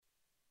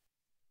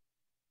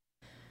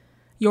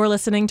You're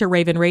listening to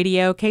Raven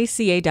Radio,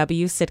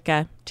 KCAW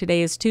Sitka.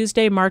 Today is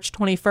Tuesday, March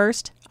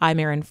 21st. I'm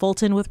Erin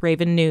Fulton with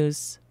Raven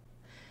News.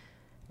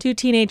 2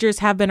 teenagers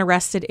have been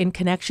arrested in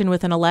connection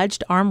with an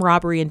alleged armed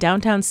robbery in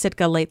downtown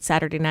Sitka late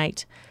Saturday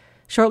night.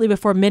 Shortly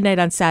before midnight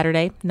on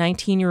Saturday,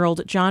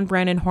 19-year-old John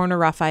Brandon Horner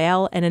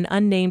Raphael and an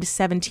unnamed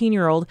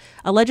 17-year-old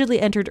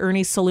allegedly entered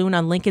Ernie's Saloon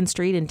on Lincoln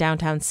Street in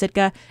downtown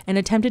Sitka and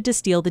attempted to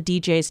steal the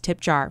DJ's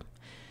tip jar.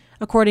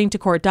 According to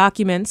court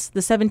documents,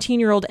 the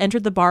 17-year-old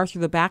entered the bar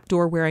through the back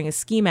door wearing a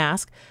ski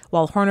mask,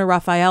 while Horner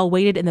Raphael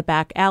waited in the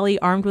back alley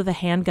armed with a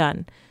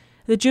handgun.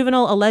 The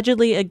juvenile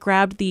allegedly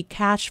grabbed the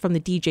cash from the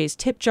DJ's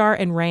tip jar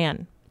and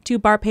ran. 2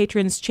 bar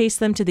patrons chased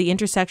them to the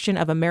intersection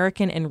of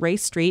American and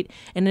Race Street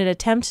in an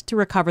attempt to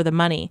recover the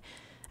money.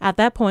 At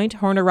that point,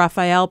 Horner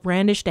Raphael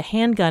brandished a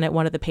handgun at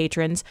one of the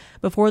patrons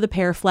before the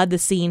pair fled the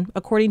scene,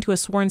 according to a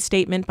sworn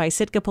statement by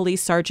Sitka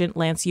Police Sergeant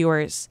Lance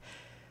Ewers.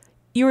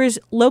 Ewers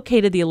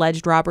located the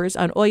alleged robbers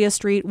on Oya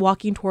Street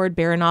walking toward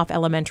Baranoff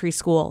Elementary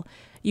School.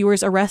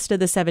 Ewers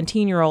arrested the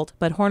 17-year-old,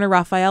 but Horner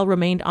Raphael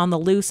remained on the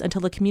loose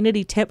until a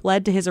community tip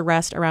led to his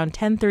arrest around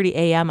 10:30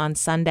 a.m. on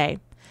Sunday.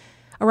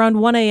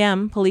 Around 1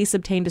 a.m., police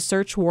obtained a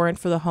search warrant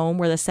for the home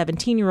where the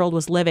 17-year-old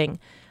was living.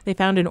 They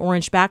found an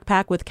orange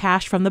backpack with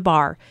cash from the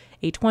bar,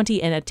 a $20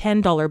 and a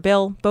 $10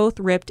 bill, both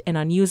ripped and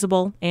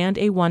unusable, and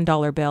a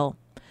 $1 bill.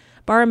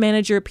 Bar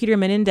manager Peter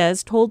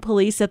Menendez told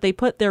police that they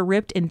put their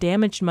ripped and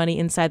damaged money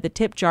inside the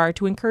tip jar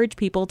to encourage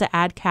people to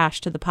add cash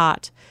to the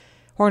pot.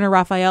 Horner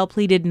Raphael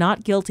pleaded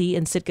not guilty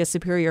in Sitka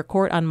Superior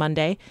Court on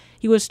Monday.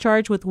 He was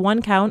charged with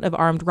 1 count of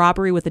armed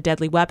robbery with a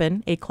deadly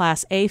weapon, a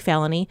Class A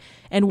felony,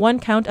 and 1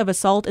 count of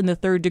assault in the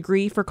 3rd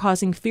degree for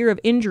causing fear of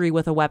injury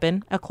with a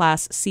weapon, a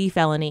Class C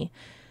felony.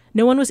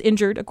 No one was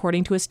injured,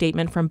 according to a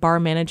statement from bar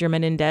manager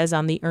Menendez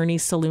on the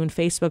Ernie's Saloon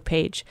Facebook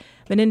page.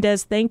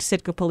 Menendez thanked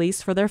Sitka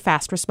police for their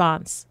fast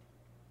response.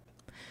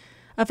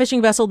 A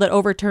fishing vessel that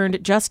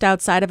overturned just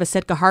outside of a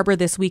Sitka harbor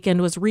this weekend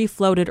was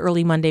refloated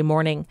early Monday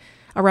morning.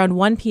 Around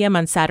 1 p.m.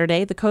 on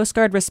Saturday, the Coast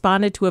Guard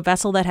responded to a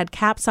vessel that had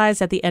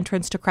capsized at the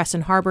entrance to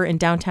Crescent Harbor in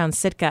downtown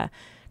Sitka.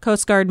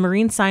 Coast Guard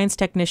marine science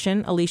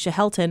technician Alicia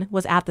Helton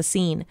was at the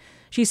scene.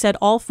 She said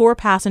all 4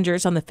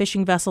 passengers on the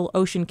fishing vessel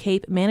Ocean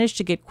Cape managed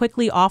to get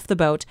quickly off the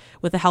boat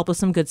with the help of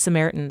some Good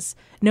Samaritans.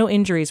 No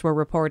injuries were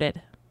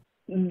reported.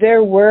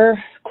 There were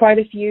quite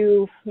a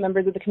few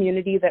members of the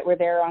community that were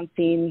there on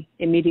scene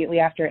immediately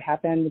after it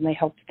happened, and they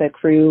helped the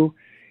crew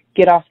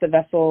get off the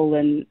vessel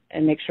and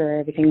make sure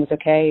everything was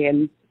okay.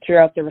 And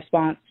throughout the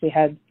response, we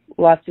had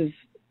lots of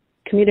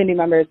community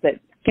members that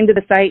came to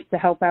the site to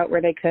help out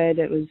where they could.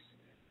 It was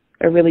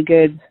a really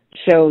good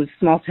show of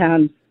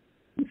small-town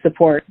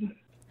support.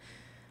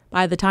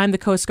 By the time the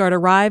Coast Guard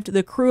arrived,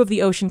 the crew of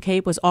the Ocean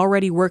Cape was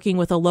already working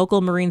with a local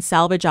marine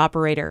salvage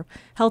operator.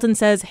 Helton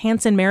says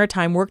Hansen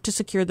Maritime worked to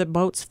secure the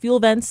boat's fuel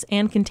vents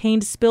and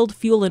contained spilled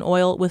fuel and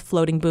oil with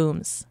floating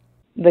booms.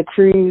 The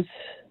crews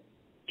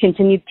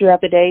continued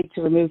throughout the day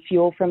to remove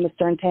fuel from the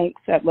stern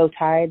tanks at low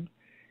tide,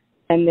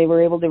 and they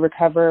were able to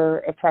recover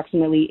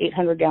approximately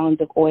 800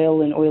 gallons of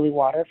oil and oily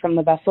water from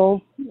the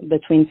vessel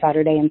between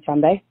Saturday and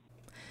Sunday.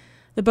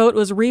 The boat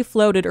was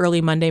refloated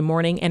early Monday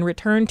morning and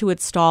returned to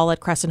its stall at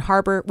Crescent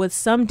Harbor with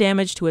some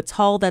damage to its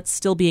hull that's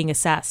still being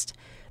assessed.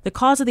 The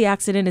cause of the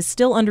accident is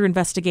still under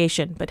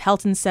investigation, but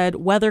Helton said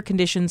weather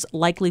conditions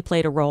likely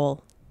played a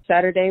role.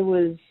 Saturday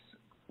was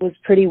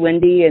pretty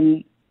windy,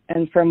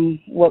 and from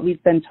what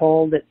we've been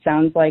told, it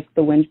sounds like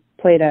the wind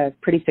played a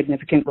pretty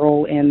significant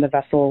role in the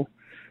vessel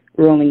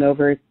rolling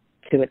over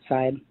to its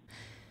side.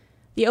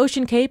 The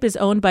Ocean Cape is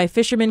owned by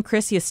fisherman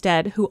Chris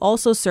Yested, who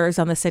also serves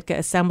on the Sitka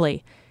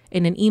Assembly.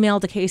 In an email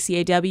to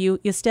KCAW,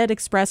 Yested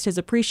expressed his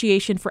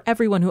appreciation for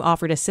everyone who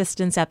offered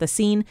assistance at the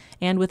scene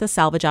and with the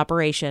salvage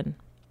operation.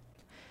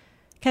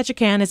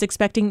 Ketchikan is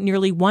expecting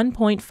nearly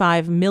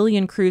 1.5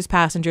 million cruise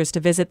passengers to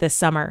visit this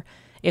summer.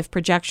 If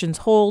projections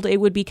hold, it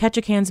would be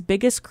Ketchikan's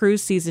biggest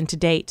cruise season to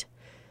date.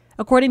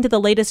 According to the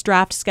latest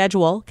draft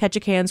schedule,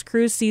 Ketchikan's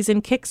cruise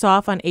season kicks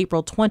off on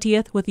April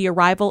 20th with the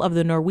arrival of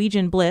the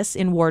Norwegian Bliss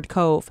in Ward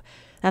Cove.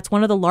 That's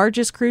one of the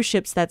largest cruise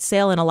ships that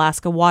sail in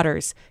Alaska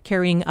waters,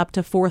 carrying up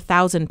to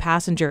 4,000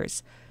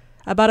 passengers.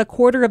 About a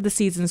quarter of the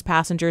season's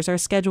passengers are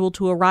scheduled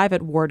to arrive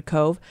at Ward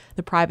Cove,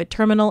 the private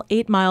terminal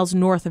 8 miles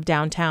north of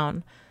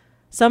downtown.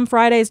 Some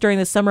Fridays during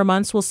the summer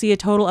months will see a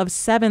total of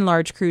 7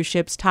 large cruise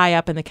ships tie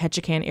up in the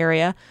Ketchikan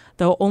area,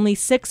 though only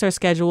 6 are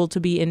scheduled to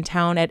be in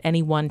town at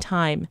any one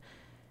time.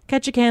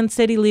 Ketchikan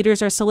city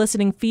leaders are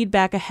soliciting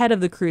feedback ahead of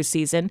the cruise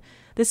season.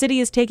 The city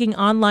is taking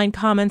online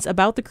comments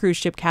about the cruise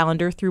ship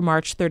calendar through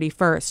March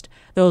 31st.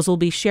 Those will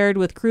be shared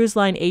with Cruise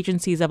Line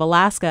Agencies of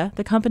Alaska,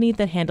 the company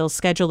that handles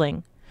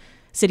scheduling.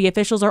 City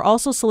officials are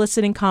also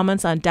soliciting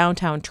comments on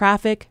downtown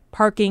traffic,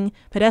 parking,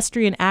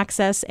 pedestrian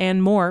access,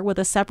 and more with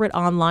a separate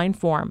online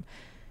form.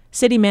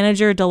 City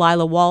Manager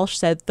Delilah Walsh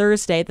said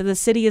Thursday that the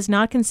city is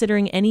not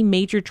considering any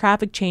major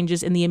traffic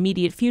changes in the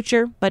immediate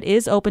future, but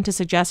is open to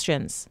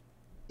suggestions.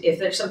 If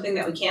there's something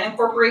that we can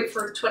incorporate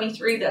for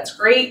 23, that's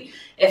great.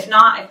 If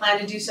not, I plan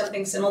to do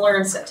something similar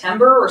in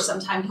September or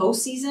sometime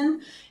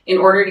postseason in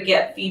order to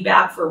get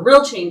feedback for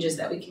real changes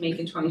that we can make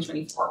in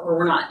 2024 where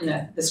we're not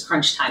in this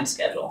crunch time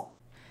schedule.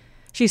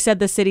 She said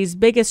the city's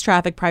biggest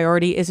traffic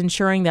priority is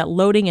ensuring that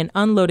loading and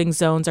unloading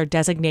zones are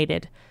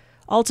designated.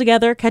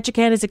 Altogether,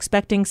 Ketchikan is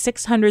expecting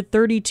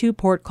 632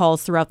 port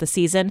calls throughout the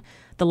season.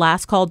 The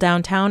last call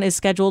downtown is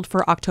scheduled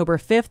for October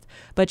 5th,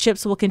 but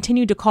ships will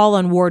continue to call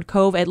on Ward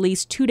Cove at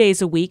least 2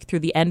 days a week through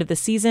the end of the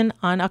season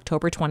on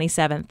October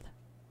 27th.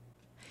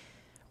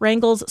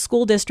 Wrangell's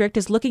school district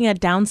is looking at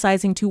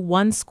downsizing to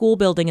one school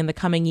building in the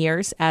coming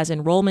years as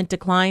enrollment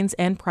declines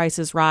and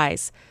prices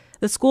rise.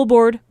 The school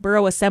board,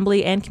 borough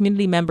assembly, and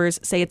community members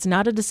say it's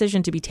not a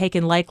decision to be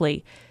taken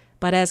lightly.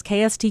 But as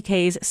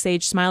KSTK's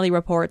Sage Smiley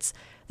reports,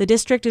 the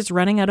district is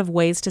running out of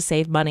ways to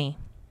save money.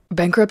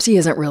 Bankruptcy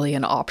isn't really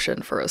an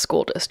option for a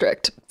school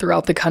district.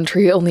 Throughout the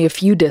country, only a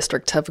few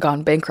districts have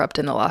gone bankrupt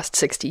in the last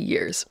 60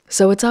 years.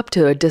 So it's up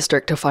to a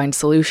district to find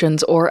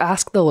solutions or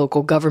ask the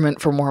local government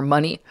for more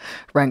money.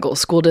 Wrangell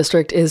School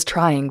District is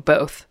trying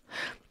both.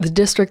 The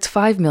district's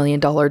 $5 million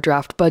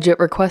draft budget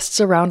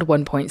requests around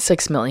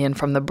 $1.6 million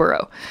from the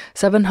borough,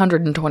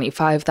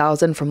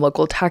 $725,000 from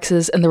local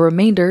taxes, and the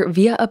remainder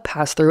via a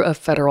pass-through of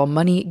federal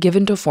money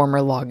given to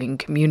former logging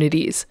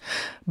communities.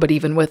 But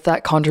even with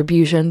that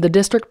contribution, the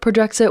district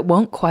projects it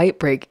won't quite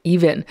break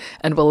even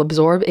and will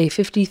absorb a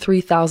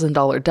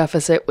 $53,000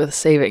 deficit with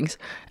savings,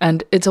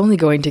 and it's only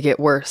going to get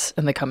worse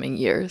in the coming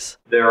years.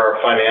 There are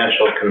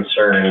financial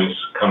concerns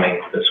coming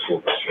to the school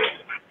district.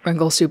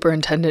 Wrangell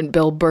Superintendent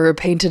Bill Burr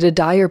painted a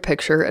dire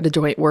picture at a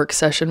joint work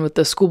session with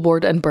the school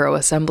board and borough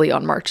assembly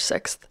on March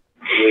 6th.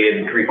 We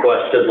had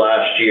requested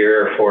last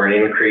year for an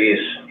increase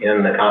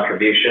in the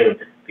contribution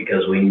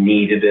because we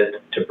needed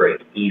it to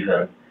break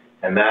even.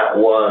 And that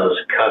was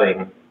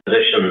cutting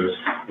positions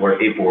where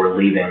people were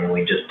leaving.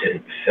 We just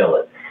didn't fill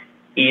it.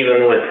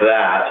 Even with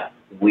that,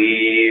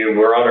 we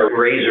were on a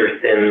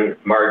razor-thin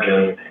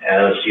margin.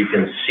 As you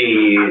can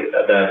see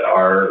that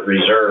our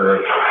reserve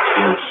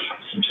is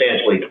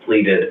substantially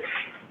depleted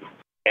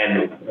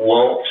and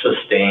won't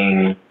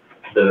sustain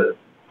the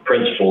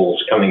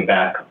principals coming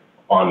back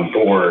on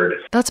board.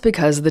 That's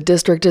because the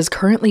district is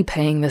currently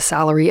paying the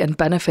salary and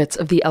benefits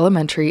of the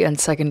elementary and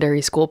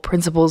secondary school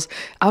principals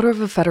out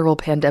of a federal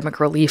pandemic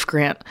relief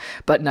grant.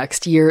 But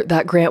next year,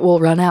 that grant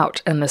will run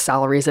out, and the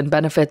salaries and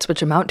benefits,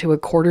 which amount to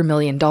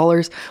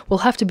 $250,000, will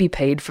have to be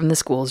paid from the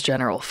school's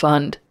general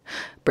fund.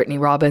 Brittany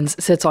Robbins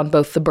sits on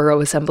both the borough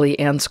assembly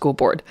and school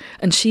board,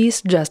 and she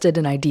suggested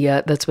an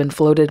idea that's been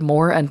floated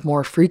more and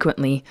more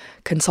frequently,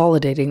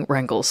 consolidating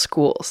Wrangell's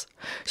schools.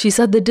 She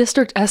said the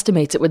district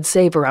estimates it would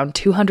save around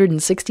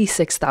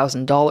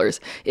 $266,000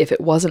 if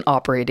it wasn't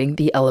operating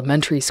the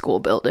elementary school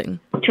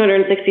building.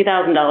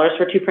 $260,000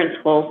 for two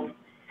principals,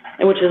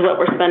 which is what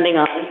we're spending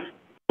on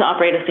to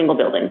operate a single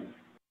building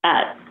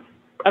at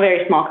a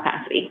very small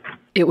capacity.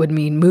 It would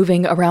mean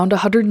moving around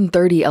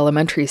 130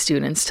 elementary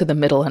students to the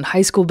middle and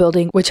high school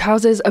building, which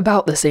houses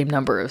about the same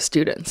number of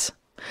students.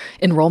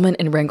 Enrollment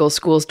in Wrangell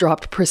schools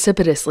dropped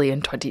precipitously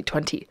in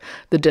 2020.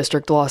 The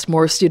district lost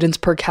more students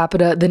per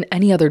capita than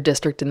any other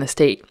district in the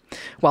state.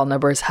 While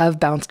numbers have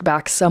bounced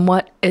back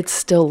somewhat, it's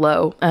still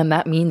low, and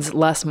that means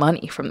less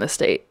money from the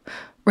state.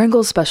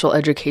 Wrangell's Special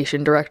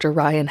Education Director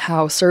Ryan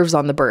Howe serves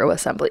on the Borough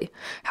Assembly.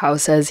 Howe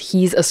says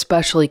he's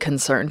especially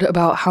concerned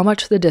about how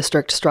much the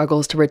district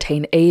struggles to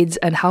retain aides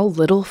and how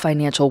little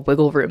financial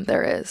wiggle room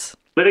there is.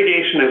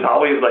 Litigation is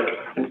always like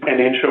an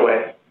inch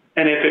away.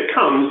 And if it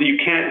comes, you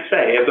can't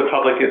say, as a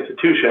public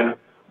institution,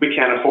 we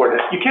can't afford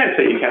it. You can't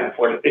say you can't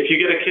afford it. If you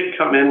get a kid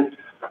come in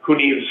who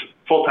needs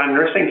full-time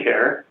nursing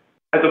care,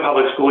 as a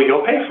public school,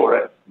 you'll pay for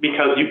it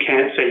because you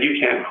can't say you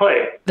can't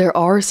play. There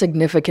are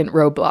significant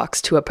roadblocks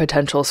to a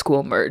potential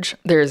school merge.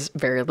 There's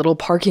very little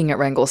parking at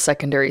Wrangell's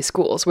secondary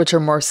schools, which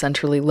are more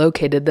centrally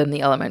located than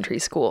the elementary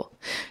school.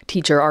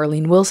 Teacher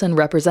Arlene Wilson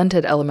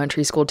represented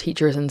elementary school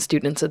teachers and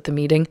students at the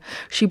meeting.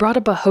 She brought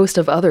up a host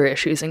of other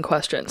issues and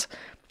questions.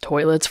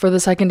 Toilets for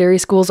the secondary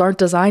schools aren't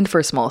designed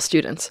for small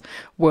students.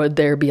 Would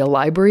there be a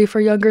library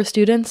for younger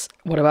students?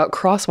 What about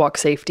crosswalk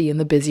safety in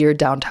the busier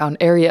downtown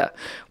area?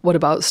 What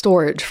about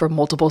storage for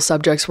multiple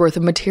subjects worth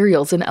of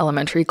materials in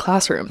elementary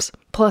classrooms?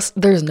 Plus,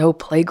 there's no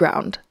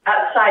playground.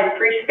 Outside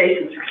free space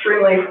is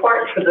extremely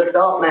important for the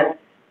development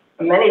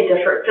of many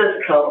different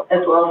physical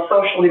as well as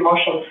social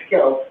emotional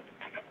skills.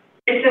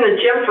 Using the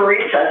gym for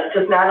recess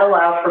does not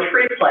allow for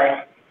free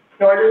play,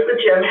 nor does the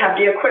gym have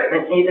the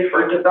equipment needed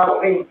for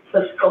developing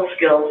physical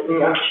skills in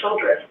young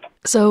children.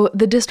 So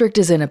the district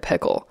is in a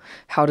pickle.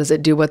 How does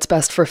it do what's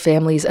best for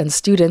families and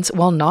students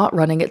while not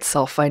running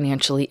itself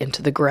financially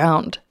into the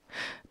ground?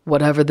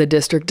 Whatever the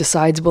district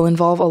decides will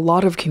involve a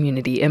lot of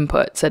community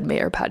input, said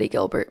Mayor Patty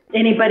Gilbert.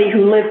 Anybody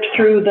who lived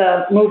through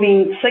the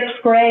moving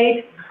sixth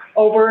grade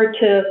over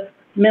to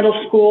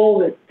middle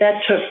school,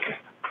 that took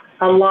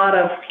a lot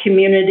of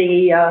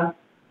community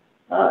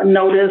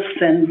notice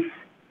and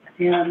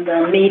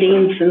and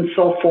meetings and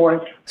so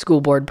forth. School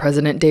Board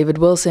President David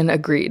Wilson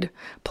agreed.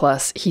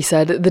 Plus, he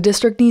said the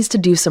district needs to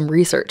do some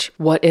research.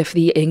 What if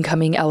the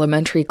incoming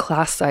elementary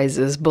class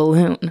sizes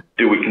balloon?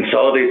 Do we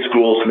consolidate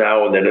schools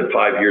now and then in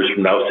 5 years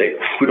from now say,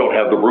 we don't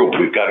have the room,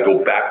 we've got to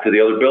go back to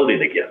the other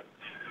building again?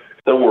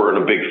 Then we're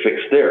in a big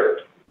fix there.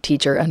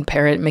 Teacher and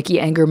parent Mickey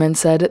Angerman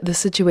said the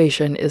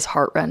situation is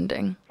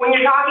heartrending. When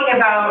you're talking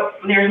about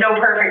there's no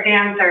perfect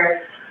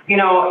answer,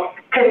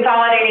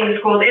 consolidating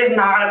schools is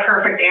not a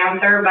perfect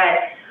answer, but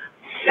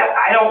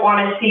I don't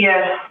want to see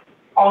us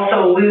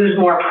also lose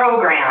more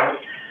programs.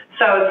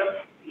 So,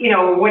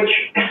 which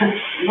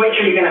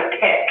are you going to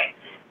pick?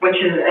 Which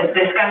is a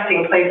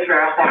disgusting place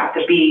for us to have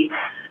to be.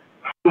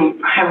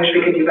 I wish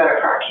we could do better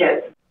for our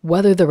kids.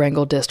 Whether the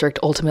Wrangell District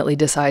ultimately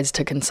decides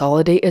to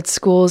consolidate its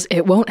schools,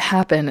 it won't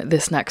happen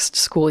this next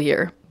school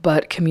year.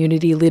 But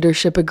community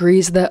leadership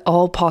agrees that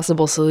all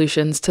possible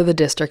solutions to the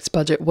district's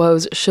budget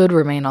woes should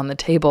remain on the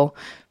table,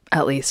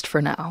 at least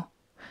for now.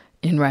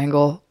 In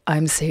Wrangell,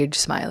 I'm Sage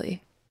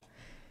Smiley.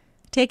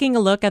 Taking a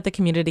look at the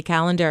community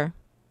calendar.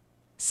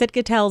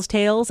 Sitka Tells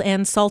Tales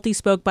and Salty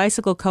Spoke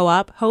Bicycle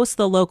Co-op host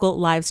the local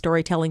live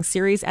storytelling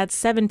series at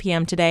 7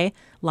 p.m. today,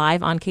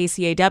 live on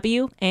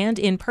KCAW and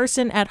in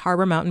person at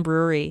Harbor Mountain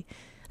Brewery.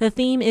 The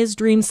theme is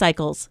Dream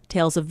Cycles,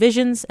 Tales of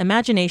Visions,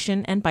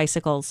 Imagination, and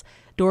Bicycles.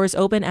 Doors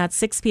open at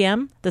 6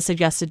 p.m. The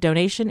suggested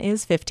donation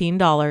is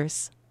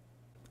 $15.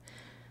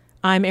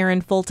 I'm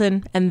Erin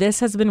Fulton, and this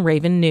has been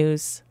Raven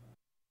News.